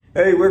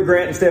Hey, we're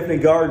Grant and Stephanie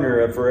Gardner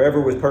of Forever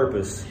with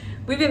Purpose.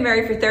 We've been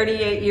married for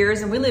 38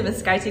 years and we live in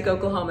Skyteak,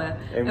 Oklahoma.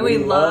 And we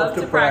love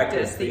to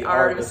practice the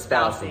art of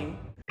espousing.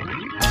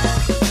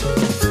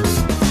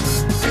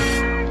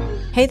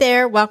 Hey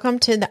there, welcome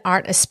to the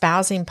Art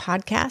Espousing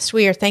podcast.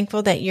 We are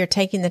thankful that you're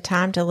taking the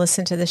time to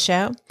listen to the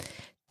show.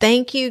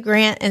 Thank you,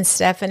 Grant and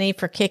Stephanie,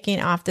 for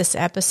kicking off this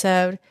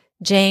episode.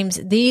 James,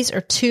 these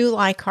are two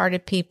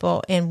like-hearted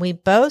people, and we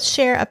both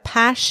share a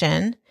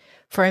passion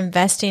for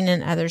investing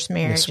in others'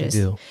 marriages, yes,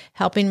 we do.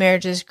 Helping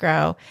marriages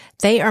grow.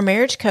 They are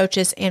marriage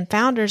coaches and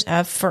founders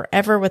of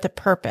Forever with a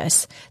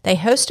Purpose. They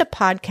host a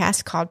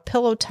podcast called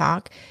Pillow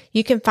Talk.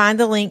 You can find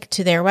the link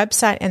to their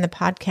website and the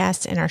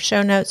podcast in our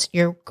show notes.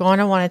 You're going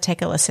to want to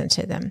take a listen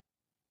to them.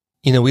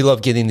 You know, we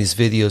love getting these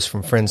videos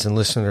from friends and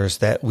listeners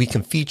that we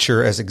can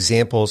feature as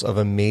examples of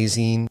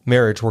amazing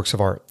marriage works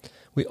of art.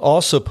 We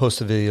also post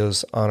the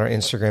videos on our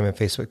Instagram and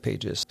Facebook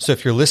pages. So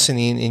if you're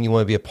listening and you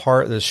want to be a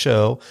part of the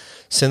show,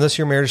 send us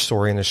your marriage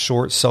story in a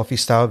short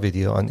selfie-style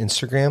video on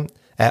Instagram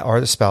at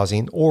Art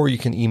Espousing, or you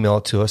can email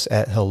it to us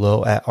at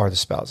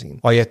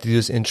hello@artespousing. All you have to do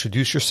is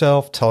introduce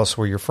yourself, tell us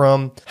where you're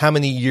from, how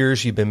many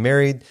years you've been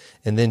married,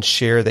 and then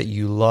share that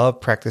you love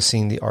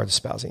practicing the art of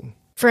espousing.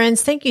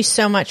 Friends, thank you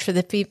so much for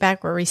the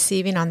feedback we're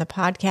receiving on the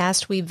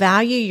podcast. We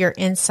value your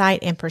insight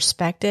and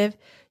perspective.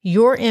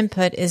 Your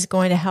input is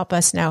going to help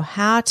us know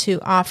how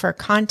to offer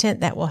content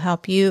that will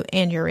help you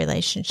and your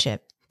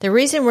relationship. The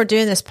reason we're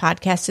doing this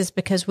podcast is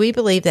because we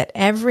believe that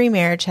every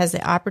marriage has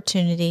the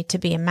opportunity to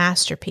be a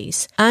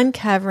masterpiece,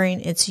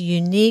 uncovering its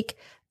unique,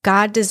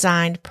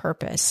 God-designed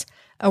purpose.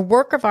 A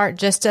work of art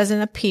just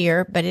doesn't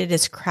appear, but it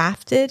is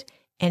crafted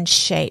and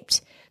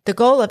shaped. The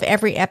goal of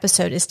every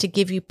episode is to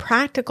give you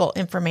practical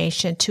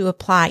information to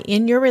apply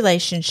in your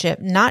relationship,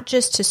 not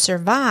just to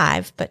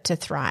survive, but to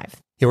thrive.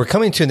 Yeah, we're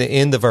coming to the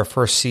end of our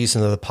first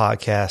season of the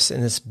podcast,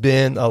 and it's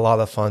been a lot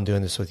of fun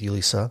doing this with you,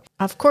 Lisa.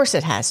 Of course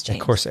it has,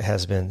 James. Of course it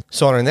has been.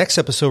 So on our next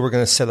episode, we're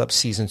going to set up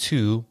season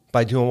 2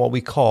 by doing what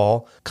we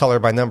call color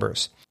by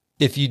numbers.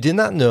 If you did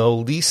not know,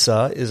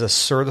 Lisa is a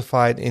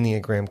certified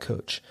Enneagram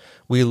coach.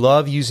 We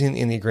love using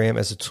Enneagram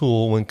as a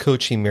tool when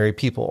coaching married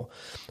people.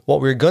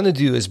 What we're going to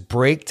do is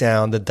break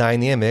down the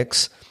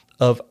dynamics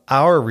of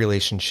our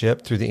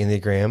relationship through the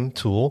Enneagram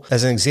tool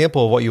as an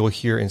example of what you will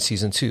hear in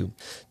season 2.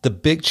 The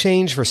big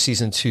change for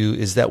season 2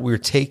 is that we're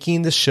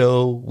taking the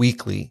show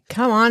weekly.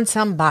 Come on,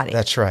 somebody.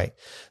 That's right.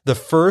 The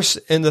first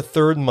and the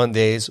third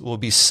Mondays will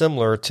be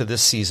similar to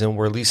this season,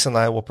 where Lisa and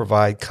I will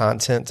provide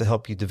content to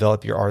help you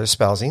develop your art of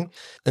espousing.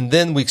 And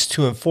then weeks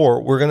 2 and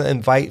 4, we're going to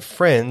invite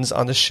friends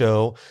on the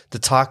show to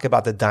talk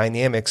about the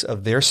dynamics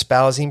of their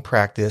espousing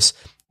practice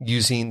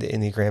using the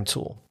Enneagram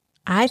tool.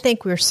 I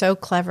think we're so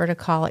clever to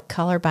call it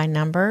color by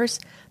numbers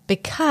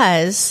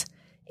because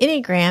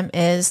Enneagram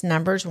is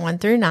numbers 1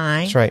 through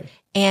 9. That's right.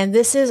 And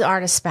this is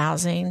art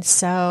espousing.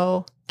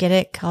 So get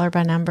it? Color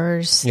by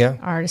numbers. Yeah.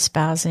 Art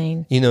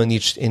espousing. You know, and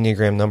each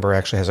Enneagram number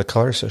actually has a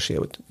color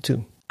associated with it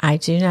too. I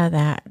do know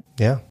that.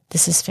 Yeah.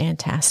 This is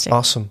fantastic.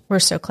 Awesome. We're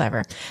so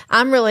clever.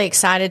 I'm really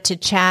excited to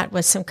chat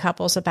with some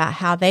couples about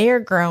how they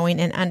are growing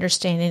and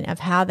understanding of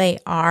how they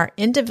are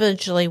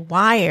individually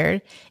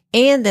wired,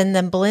 and then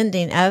the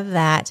blending of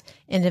that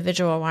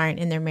individual wiring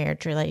in their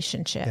marriage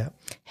relationship. Yeah.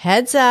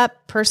 Heads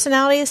up,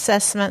 personality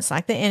assessments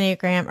like the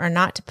Enneagram are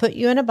not to put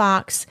you in a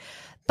box,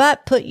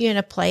 but put you in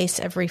a place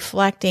of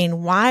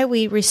reflecting why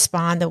we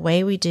respond the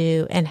way we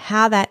do and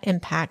how that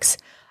impacts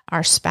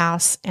our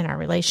spouse and our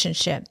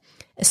relationship.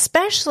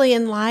 Especially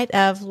in light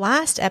of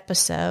last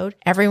episode,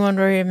 everyone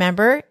will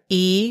remember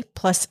E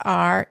plus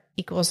R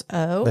equals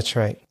O. That's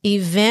right.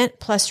 Event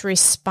plus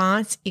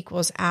response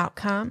equals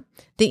outcome.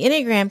 The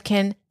Enneagram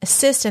can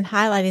assist in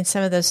highlighting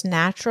some of those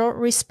natural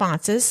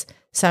responses,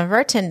 some of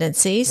our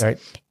tendencies, Right.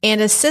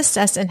 and assist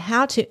us in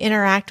how to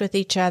interact with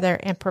each other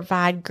and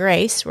provide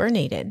grace where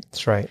needed.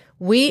 That's right.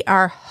 We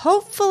are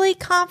hopefully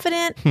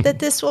confident that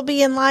this will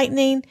be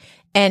enlightening,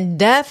 and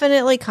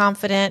definitely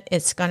confident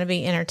it's going to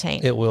be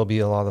entertaining. It will be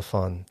a lot of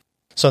fun.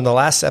 So in the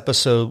last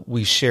episode,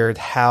 we shared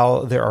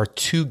how there are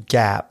 2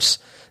 gaps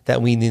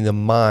that we need to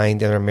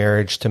mind in our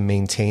marriage to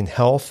maintain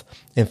health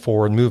and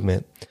forward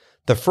movement.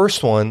 The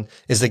first one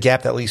is the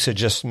gap that Lisa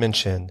just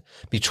mentioned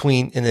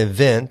between an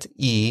event,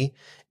 E,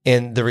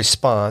 and the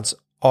response,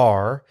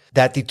 R,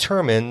 that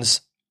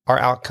determines our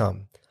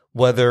outcome,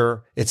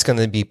 whether it's going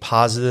to be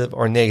positive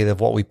or negative,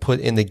 what we put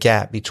in the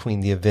gap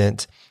between the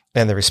event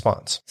and the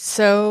response.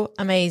 So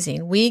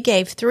amazing. We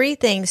gave 3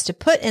 things to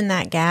put in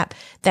that gap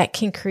that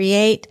can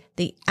create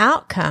the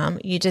outcome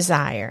you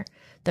desire.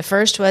 The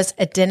first was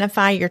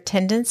identify your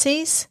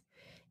tendencies,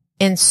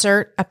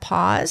 insert a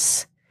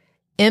pause,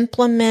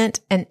 implement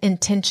an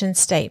intention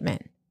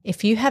statement.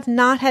 If you have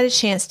not had a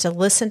chance to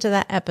listen to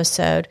that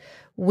episode,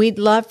 we'd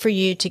love for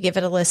you to give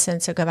it a listen.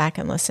 So go back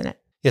and listen it.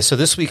 Yeah, so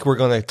this week we're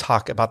going to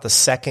talk about the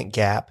second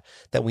gap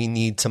that we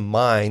need to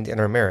mind in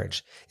our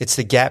marriage. It's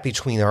the gap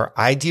between our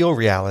ideal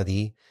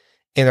reality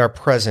and our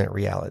present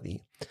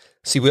reality.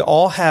 See, we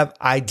all have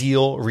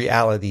ideal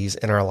realities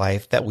in our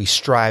life that we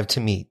strive to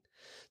meet.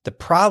 The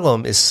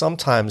problem is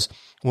sometimes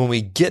when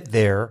we get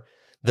there,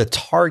 the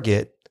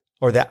target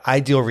or that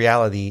ideal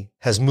reality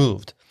has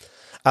moved.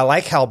 I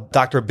like how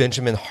Dr.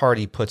 Benjamin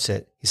Hardy puts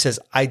it. He says,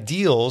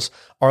 ideals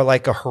are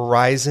like a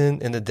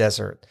horizon in the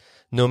desert.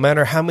 No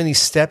matter how many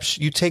steps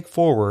you take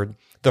forward,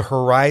 the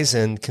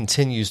horizon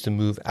continues to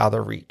move out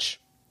of reach.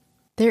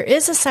 There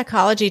is a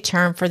psychology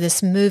term for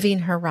this moving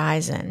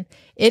horizon.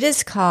 It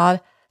is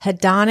called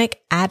hedonic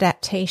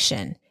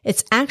adaptation.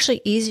 It's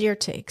actually easier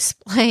to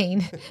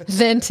explain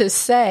than to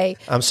say.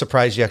 I'm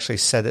surprised you actually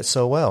said it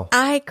so well.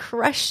 I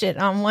crushed it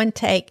on one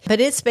take, but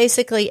it's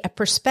basically a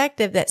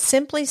perspective that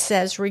simply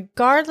says,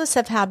 regardless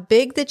of how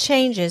big the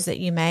changes that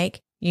you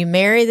make, you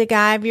marry the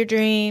guy of your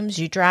dreams,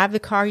 you drive the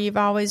car you've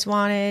always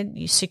wanted,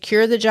 you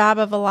secure the job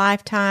of a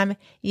lifetime,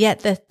 yet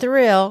the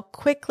thrill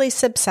quickly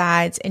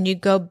subsides and you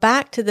go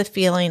back to the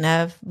feeling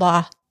of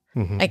blah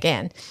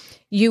again.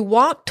 You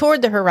walk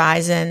toward the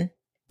horizon,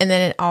 and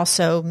then it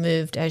also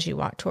moved as you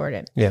walk toward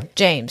it. Yeah.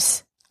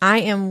 James, I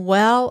am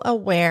well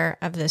aware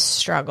of this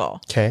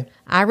struggle. Okay.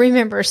 I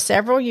remember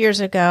several years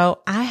ago,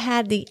 I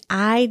had the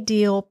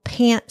ideal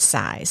pant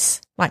size,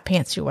 like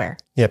pants you wear.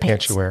 Yeah,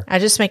 pants you wear. I'm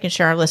just making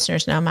sure our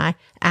listeners know my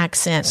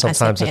accent.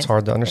 Sometimes it's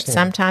hard to understand.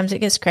 Sometimes it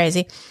gets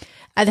crazy.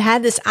 I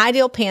had this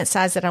ideal pant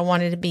size that I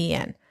wanted to be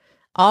in.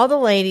 All the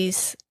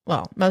ladies,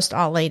 well, most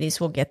all ladies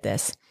will get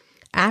this.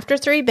 After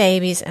 3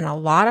 babies and a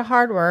lot of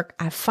hard work,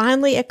 I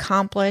finally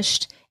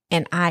accomplished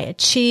and I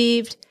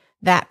achieved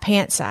that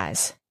pant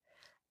size.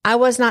 I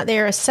was not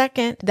there a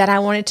second that I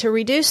wanted to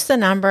reduce the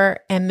number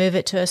and move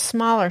it to a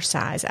smaller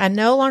size. I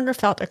no longer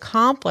felt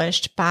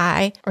accomplished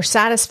by or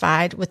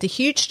satisfied with the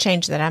huge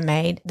change that I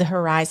made. The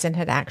horizon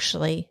had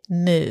actually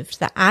moved.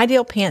 The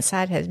ideal pant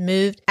size had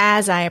moved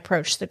as I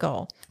approached the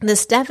goal.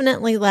 This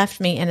definitely left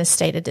me in a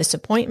state of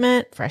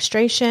disappointment,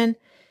 frustration,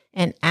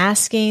 and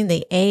asking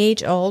the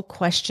age-old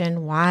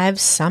question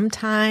wives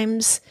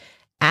sometimes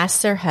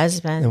ask their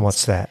husbands. And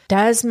what's that?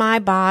 Does my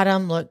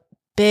bottom look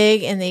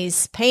big in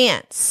these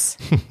pants?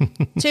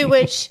 To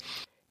which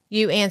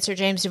you answer,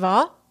 James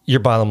Duvall. Your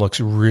bottom looks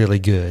really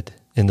good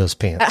in those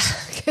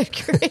pants. Good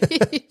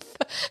grief.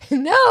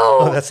 No.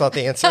 Oh, that's not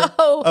the answer? No.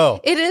 Oh.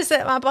 It is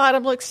that my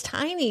bottom looks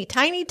tiny.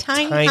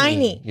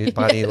 Your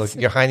body Yes.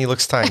 your hiney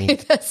looks tiny.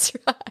 That's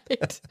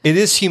right. It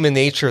is human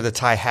nature to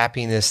tie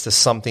happiness to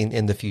something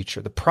in the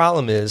future. The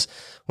problem is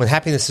when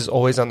happiness is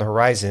always on the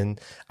horizon,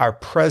 our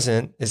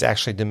present is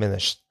actually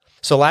diminished.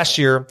 So last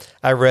year,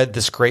 I read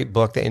this great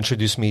book that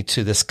introduced me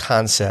to this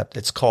concept.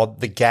 It's called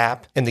The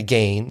Gap and the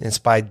Gain. It's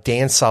by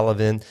Dan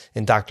Sullivan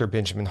and Dr.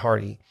 Benjamin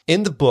Hardy.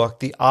 In the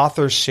book, the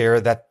authors share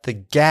that the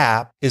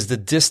gap is the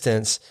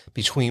distance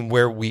between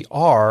where we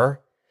are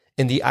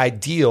and the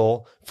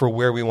ideal for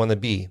where we want to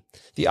be.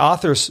 The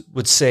authors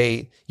would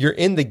say you're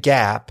in the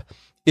gap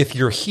if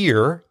you're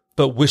here,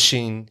 but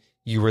wishing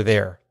you were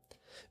there.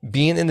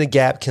 Being in the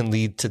gap can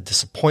lead to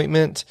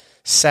disappointment,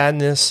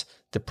 sadness,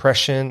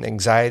 depression,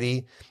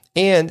 anxiety,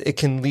 and it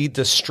can lead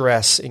to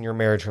stress in your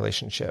marriage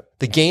relationship.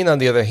 The gain, on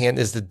the other hand,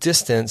 is the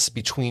distance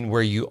between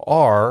where you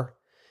are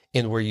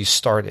and where you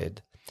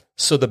started.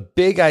 So the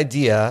big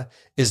idea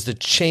is to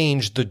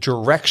change the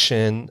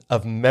direction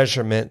of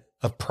measurement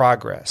of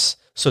progress.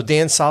 So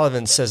Dan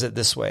Sullivan says it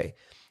this way: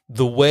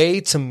 the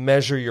way to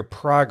measure your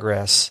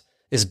progress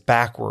is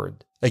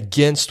backward,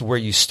 against where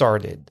you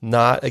started,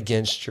 not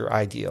against your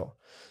ideal.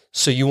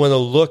 So you want to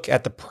look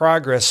at the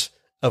progress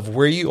of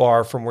where you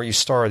are from where you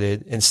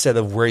started instead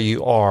of where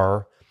you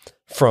are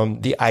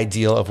from the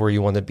ideal of where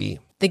you want to be.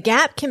 The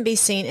gap can be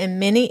seen in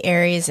many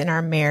areas in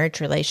our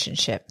marriage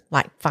relationship,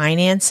 like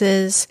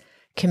finances,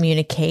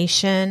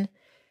 communication,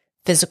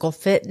 physical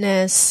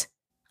fitness,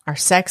 our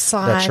sex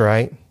life. That's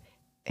right.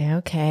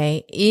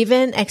 Okay.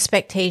 Even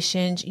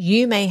expectations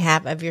you may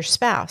have of your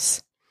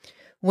spouse.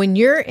 When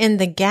you're in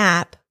the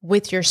gap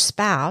with your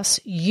spouse,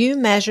 you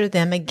measure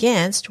them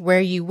against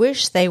where you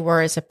wish they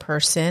were as a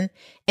person,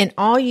 and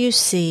all you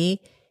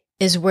see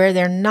is where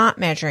they're not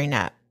measuring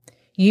up.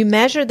 You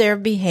measure their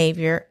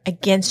behavior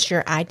against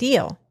your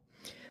ideal.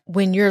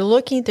 When you're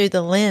looking through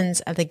the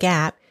lens of the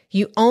gap,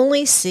 you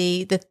only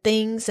see the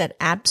things that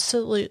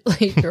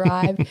absolutely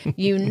drive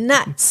you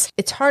nuts.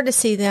 It's hard to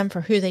see them for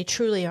who they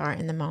truly are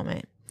in the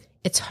moment.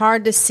 It's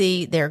hard to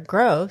see their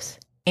growth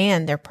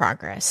and their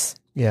progress.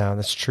 Yeah,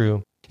 that's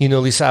true. You know,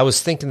 Lisa, I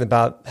was thinking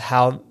about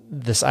how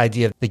this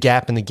idea of the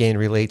gap and the gain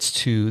relates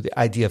to the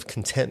idea of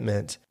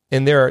contentment.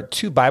 And there are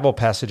 2 Bible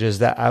passages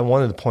that I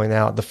wanted to point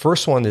out. The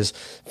first one is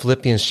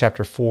Philippians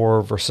chapter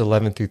 4, verse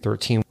 11 through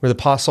 13, where the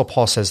Apostle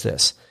Paul says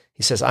this.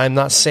 He says, I am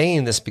not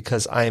saying this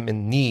because I am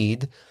in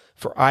need,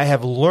 for I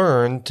have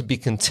learned to be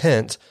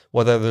content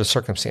whatever the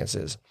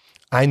circumstances.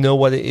 I know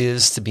what it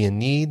is to be in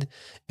need,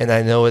 and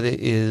I know what it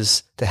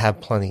is to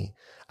have plenty.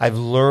 I've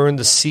learned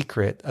the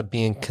secret of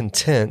being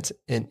content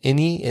in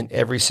any and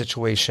every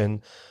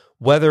situation,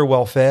 whether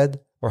well-fed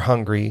or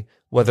hungry,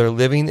 whether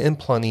living in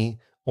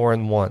plenty or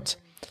in want.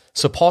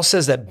 So Paul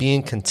says that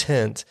being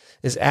content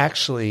is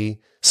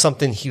actually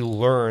something he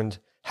learned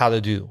how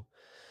to do.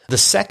 The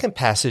second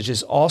passage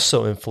is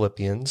also in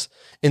Philippians,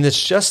 and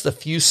it's just a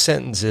few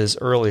sentences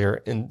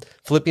earlier. In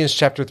Philippians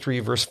chapter 3,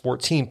 verse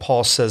 14,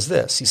 Paul says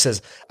this. He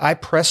says, I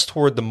press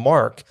toward the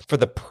mark for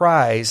the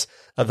prize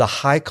of the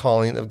high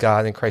calling of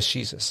God in Christ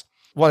Jesus.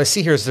 What I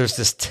see here is there's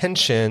this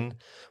tension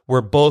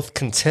where both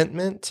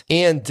contentment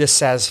and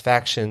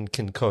dissatisfaction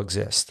can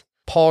coexist.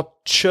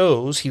 Paul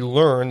he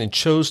learned and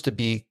chose to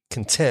be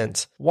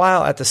content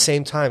while at the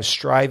same time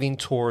striving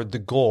toward the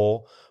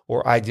goal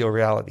or ideal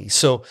reality.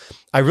 So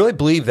I really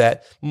believe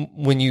that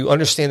when you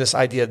understand this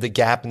idea of the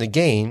gap and the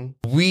gain,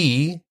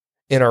 we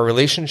in our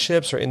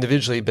relationships or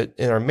individually, but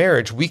in our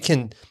marriage, we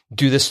can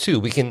do this too.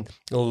 We can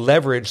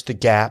leverage the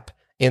gap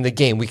and the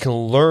gain. We can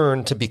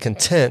learn to be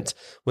content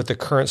with the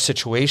current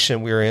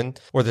situation we're in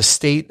or the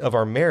state of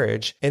our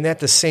marriage, and at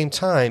the same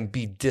time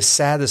be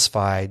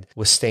dissatisfied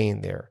with staying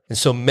there. And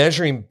so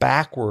measuring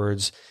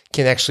backwards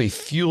can actually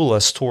fuel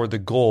us toward the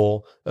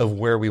goal of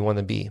where we want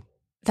to be.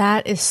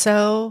 That is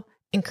so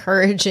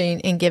encouraging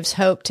and gives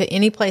hope to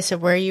any place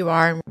of where you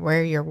are and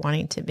where you're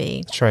wanting to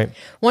be. That's right.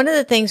 One of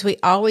the things we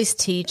always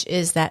teach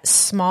is that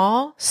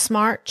small,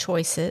 smart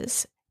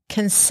choices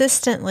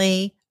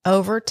consistently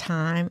over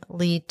time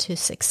lead to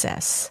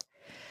success.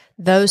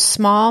 Those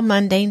small,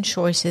 mundane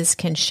choices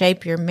can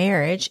shape your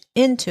marriage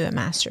into a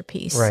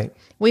masterpiece. Right.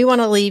 We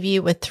want to leave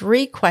you with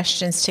 3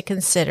 questions to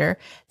consider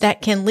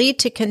that can lead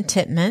to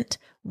contentment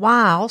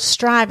while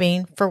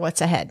striving for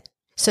what's ahead.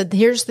 So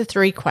here's the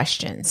 3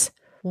 questions.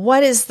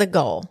 What is the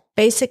goal?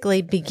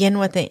 Basically, begin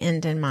with the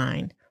end in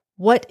mind.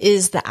 What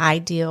is the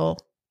ideal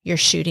you're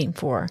shooting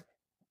for?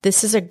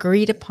 This is an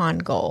agreed upon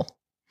goal.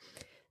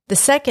 The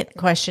second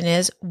question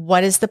is,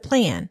 what is the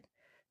plan?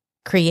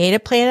 Create a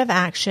plan of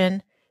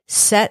action,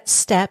 set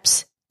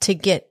steps to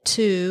get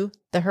to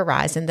the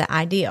horizon, the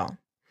ideal.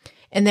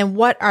 And then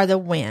what are the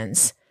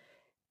wins?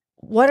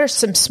 What are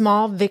some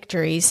small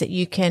victories that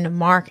you can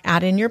mark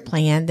out in your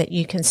plan that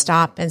you can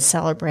stop and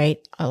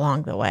celebrate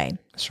along the way?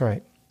 That's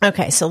right.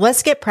 Okay, so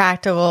let's get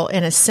practical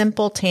in a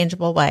simple,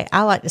 tangible way.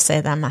 I like to say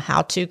that I'm a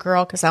how-to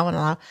girl because I want to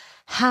know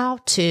how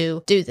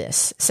to do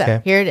this. So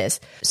Here it is.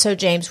 So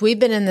James, we've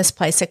been in this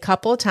place a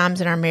couple of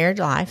times in our married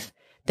life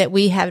that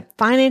we had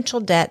financial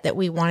debt that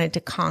we wanted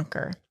to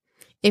conquer.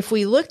 If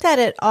we looked at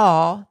it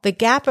all, the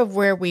gap of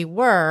where we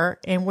were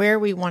and where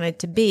we wanted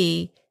to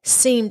be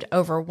seemed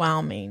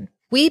overwhelming.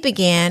 We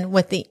began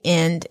with the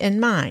end in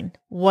mind.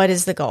 What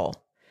is the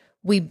goal?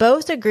 We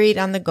both agreed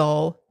on the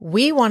goal.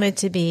 We wanted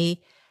to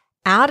be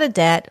out of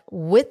debt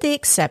with the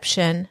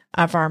exception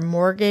of our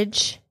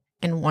mortgage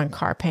and 1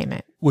 car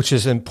payment. Which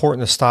is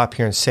important to stop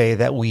here and say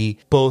that we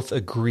both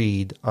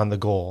agreed on the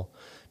goal.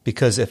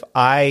 Because if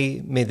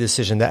I made the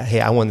decision that,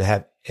 hey, I want to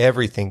have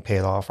everything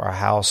paid off, our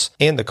house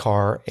and the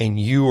car, and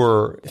you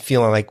were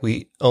feeling like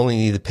we only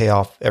need to pay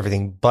off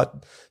everything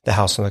but the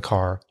house and the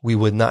car, we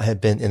would not have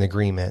been in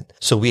agreement.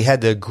 So we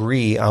had to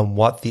agree on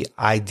what the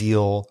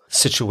ideal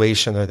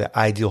situation or the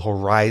ideal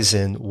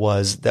horizon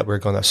was that we're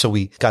going to. So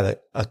we got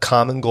a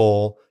common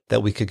goal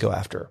that we could go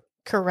after.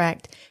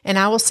 Correct. And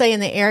I will say in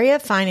the area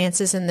of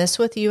finances, and this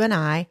with you and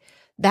I,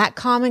 that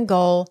common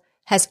goal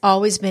has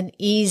always been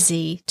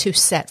easy to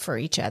set for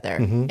each other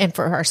and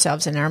for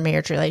ourselves in our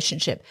marriage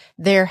relationship.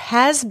 There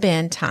has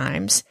been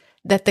times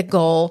that the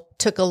goal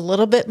took a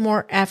little bit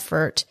more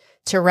effort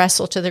to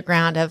wrestle to the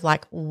ground of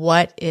like,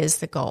 what is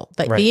the goal?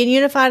 But being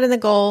unified in the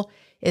goal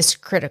is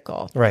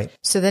critical. Right.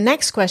 So the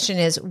next question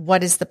is,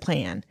 what is the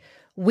plan?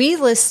 We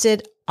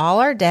listed all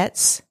our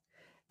debts,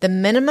 the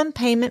minimum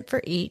payment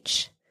for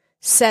each,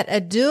 set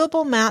a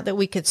doable amount that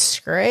we could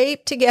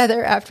scrape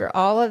together after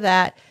all of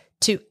that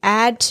to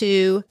add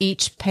to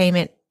each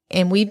payment.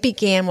 And we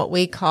began what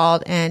we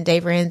called, and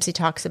Dave Ramsey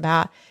talks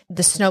about,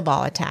 the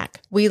snowball attack.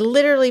 We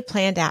literally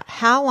planned out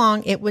how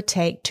long it would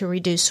take to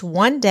reduce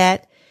one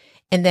debt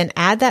and then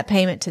add that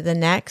payment to the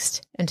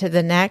next and to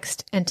the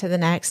next and to the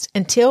next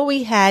until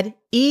we had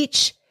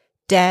each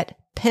debt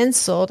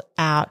penciled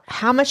out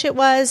how much it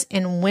was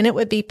and when it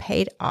would be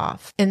paid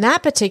off. In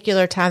that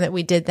particular time that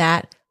we did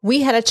that, we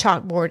had a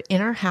chalkboard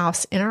in our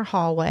house, in our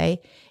hallway,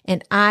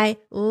 and I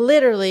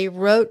literally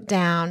wrote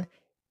down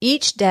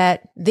each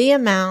debt, the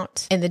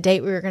amount, and the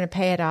date we were going to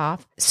pay it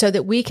off so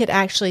that we could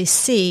actually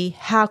see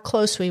how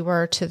close we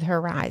were to the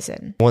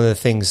horizon. One of the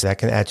things that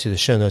can add to the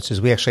show notes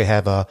is we actually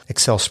have a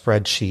Excel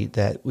spreadsheet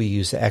that we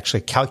use that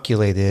actually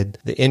calculated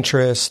the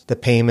interest, the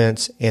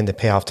payments, and the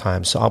payoff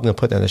time. So I'm going to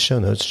put that in the show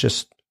notes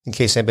just in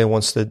case anybody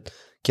wants to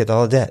get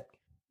out of debt.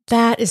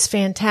 That is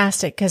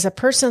fantastic because a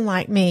person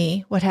like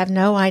me would have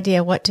no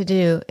idea what to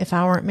do if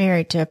I weren't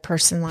married to a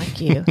person like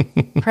you.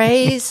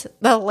 Praise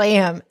the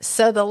Lamb.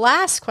 So the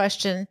last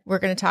question we're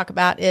going to talk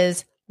about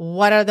is,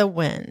 what are the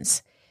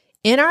wins?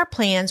 In our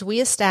plans, we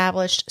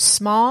established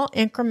small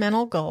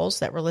incremental goals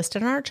that were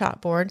listed on our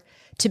chalkboard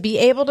to be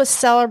able to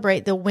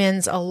celebrate the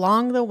wins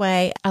along the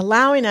way,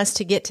 allowing us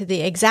to get to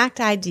the exact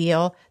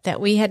ideal that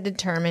we had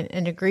determined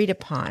and agreed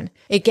upon.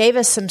 It gave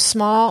us some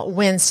small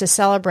wins to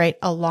celebrate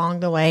along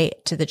the way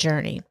to the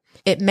journey.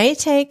 It may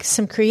take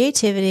some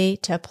creativity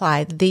to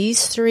apply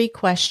these 3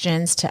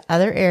 questions to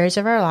other areas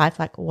of our life,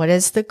 like what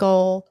is the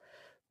goal?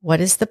 What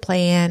is the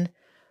plan?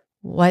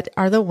 What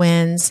are the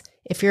wins?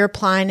 If you're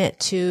applying it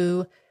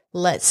to,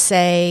 let's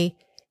say,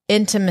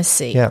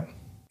 intimacy,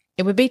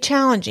 it would be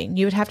challenging.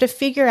 You would have to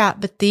figure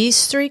out, but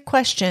these 3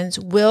 questions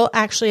will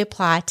actually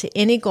apply to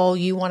any goal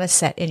you want to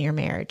set in your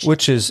marriage.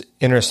 Which is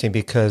interesting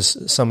because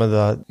some of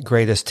the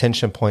greatest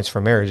tension points for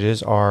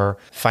marriages are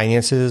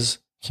finances,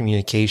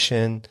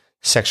 communication,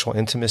 sexual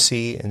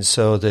intimacy. And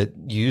so to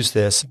use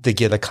this to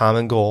get a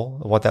common goal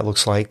of what that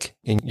looks like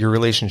in your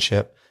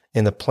relationship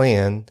and the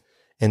plan,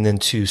 and then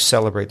to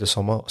celebrate the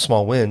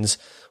small wins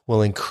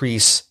will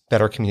increase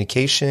better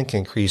communication, can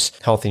increase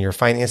health in your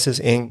finances,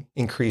 and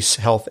increase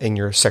health in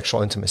your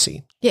sexual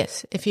intimacy.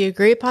 Yes. If you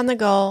agree upon the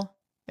goal,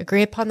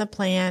 agree upon the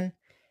plan,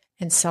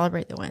 and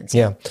celebrate the wins.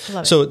 Yeah.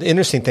 So the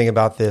interesting thing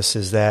about this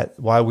is that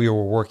while we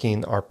were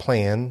working our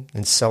plan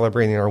and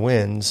celebrating our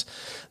wins,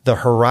 the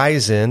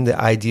horizon, the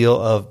ideal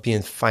of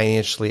being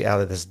financially out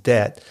of this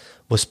debt,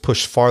 was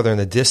pushed farther in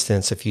the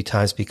distance a few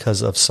times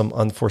because of some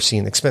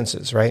unforeseen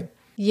expenses, right?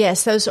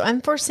 Yes, those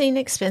unforeseen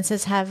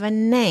expenses have a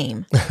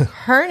name.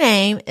 Her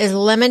name is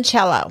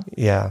Limoncello.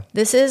 Yeah.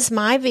 This is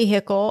my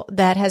vehicle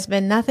that has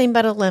been nothing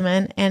but a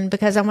lemon. And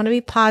because I want to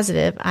be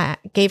positive, I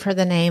gave her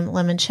the name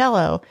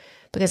Limoncello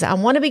because I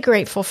want to be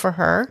grateful for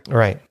her.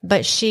 Right.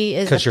 But she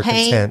is because you're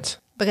content.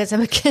 Because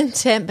I'm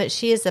content, but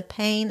she is a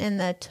pain in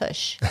the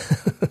tush.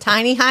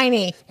 Tiny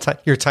hiney.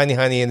 You're tiny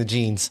hiney in the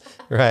jeans.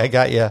 Right, I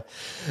got you.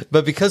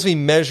 But because we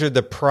measured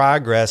the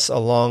progress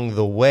along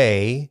the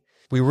way,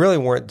 we really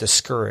weren't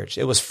discouraged.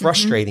 It was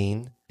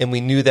frustrating, and we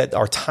knew that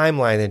our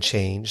timeline had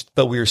changed,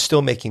 but we were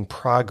still making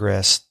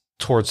progress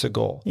towards the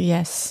goal.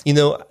 Yes. You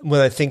know, when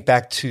I think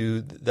back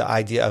to the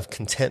idea of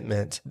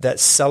contentment,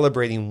 that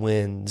celebrating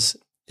wins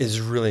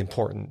is really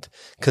important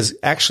because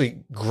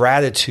actually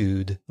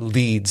gratitude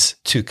leads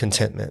to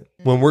contentment.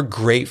 When we're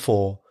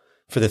grateful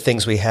for the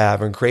things we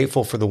have and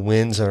grateful for the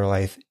wins in our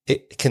life,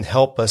 it can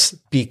help us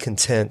be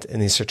content in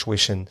this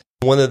situation.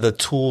 One of the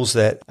tools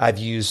that I've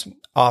used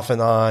off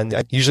and on,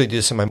 I usually do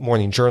this in my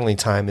morning journaling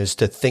time, is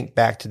to think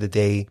back to the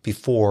day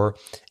before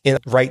and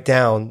write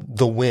down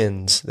the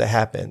wins that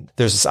happened.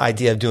 There's this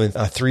idea of doing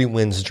a 3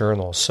 wins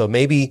journal. So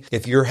maybe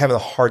if you're having a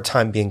hard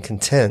time being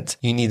content,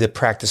 you need to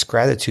practice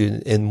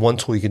gratitude. And one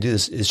tool you can do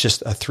this is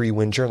just a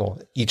 3-win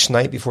journal. Each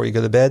night before you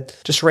go to bed,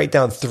 just write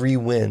down 3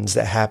 wins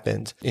that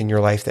happened in your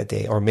life that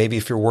day. Or maybe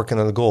if you're working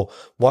on a goal,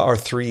 what are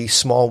 3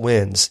 small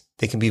wins?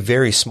 They can be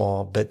very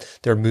small, but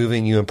they're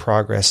moving you in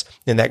progress.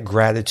 And that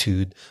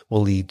gratitude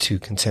will lead to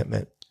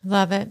contentment.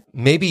 Love it.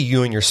 Maybe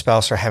you and your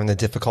spouse are having a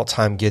difficult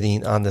time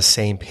getting on the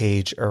same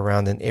page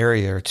around an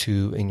area or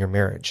 2 in your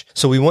marriage.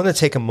 So we want to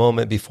take a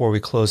moment before we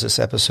close this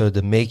episode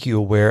to make you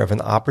aware of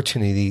an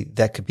opportunity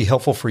that could be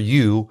helpful for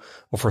you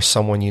or for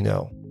someone you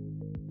know.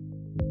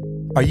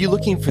 Are you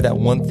looking for that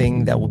one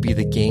thing that will be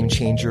the game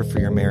changer for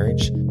your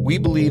marriage? We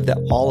believe that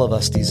all of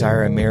us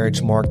desire a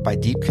marriage marked by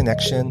deep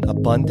connection,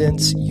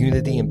 abundance,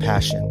 unity, and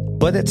passion.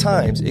 But at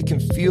times, it can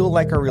feel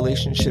like our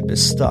relationship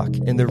is stuck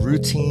in the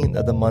routine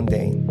of the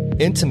mundane.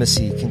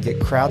 Intimacy can get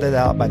crowded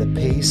out by the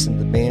pace and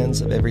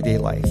demands of everyday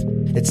life.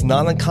 It's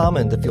not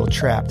uncommon to feel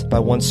trapped by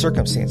one's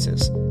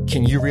circumstances.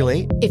 Can you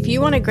relate? If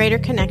you want a greater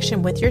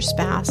connection with your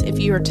spouse, if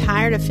you are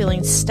tired of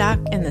feeling stuck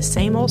in the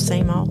same old,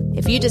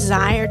 if you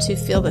desire to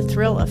feel the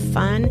thrill of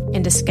fun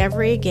and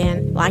discovery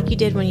again, like you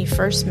did when you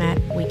first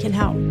met, we can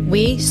help.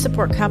 We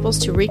support couples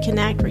to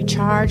reconnect,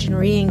 recharge, and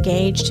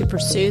re-engage to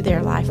pursue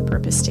their life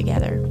purpose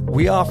together.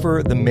 We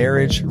offer the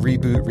Marriage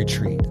Reboot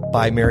Retreat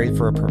by Married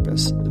for a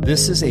Purpose.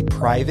 This is a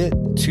private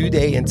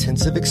 2-day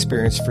intensive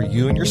experience for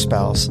you and your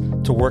spouse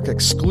to work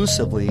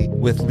exclusively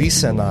with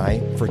Lisa and I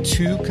for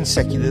 2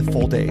 consecutive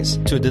full days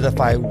to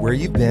identify where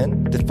you've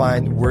been,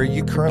 define where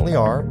you currently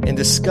are, and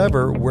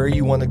discover where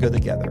you want to go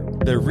together.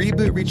 The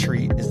Reboot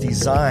Retreat is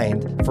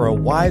designed for a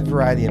wide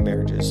variety of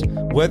marriages.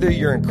 Whether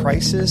you're in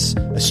crisis,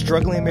 a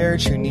struggling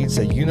marriage who needs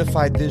a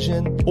unified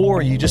vision,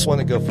 or you just want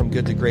to go from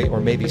good to great, or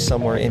maybe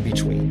somewhere in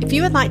between. If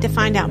you would like to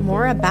find out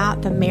more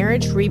about the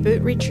Marriage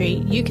Reboot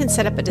Retreat, you can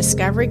set up a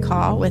discovery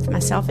call with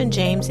myself and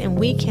James, and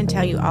we can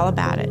tell you all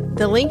about it.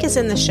 The link is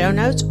in the show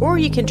notes, or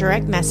you can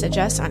direct message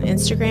us on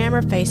Instagram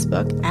or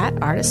Facebook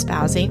at Art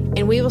Espousing,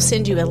 and we will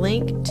send you a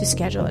link to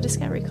schedule a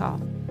discovery call.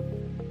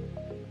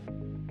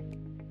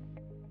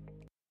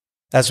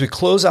 As we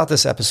close out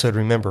this episode,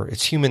 remember,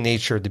 it's human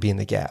nature to be in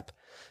the gap.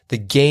 The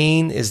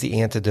gain is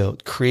the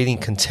antidote, creating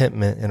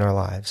contentment in our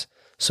lives.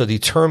 So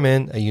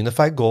determine a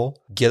unified goal,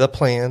 get a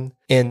plan,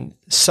 and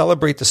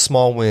celebrate the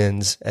small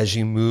wins as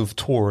you move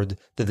toward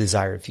the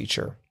desired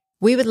future.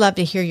 We would love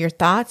to hear your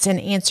thoughts and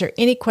answer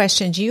any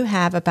questions you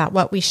have about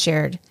what we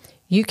shared.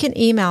 You can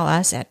email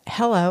us at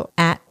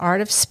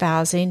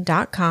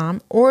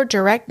hello@artofspousing.com or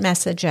direct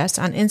message us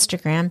on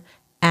Instagram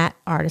at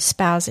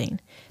artofspousing.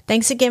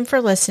 Thanks again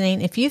for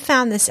listening. If you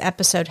found this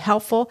episode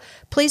helpful,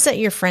 please let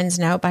your friends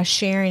know by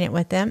sharing it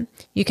with them.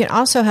 You can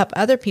also help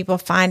other people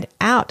find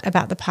out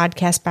about the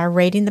podcast by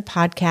rating the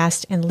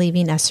podcast and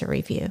leaving us a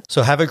review.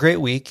 So have a great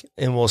week,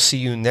 and we'll see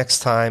you next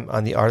time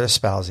on The Art of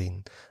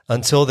Spousing.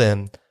 Until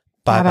then,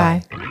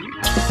 bye-bye.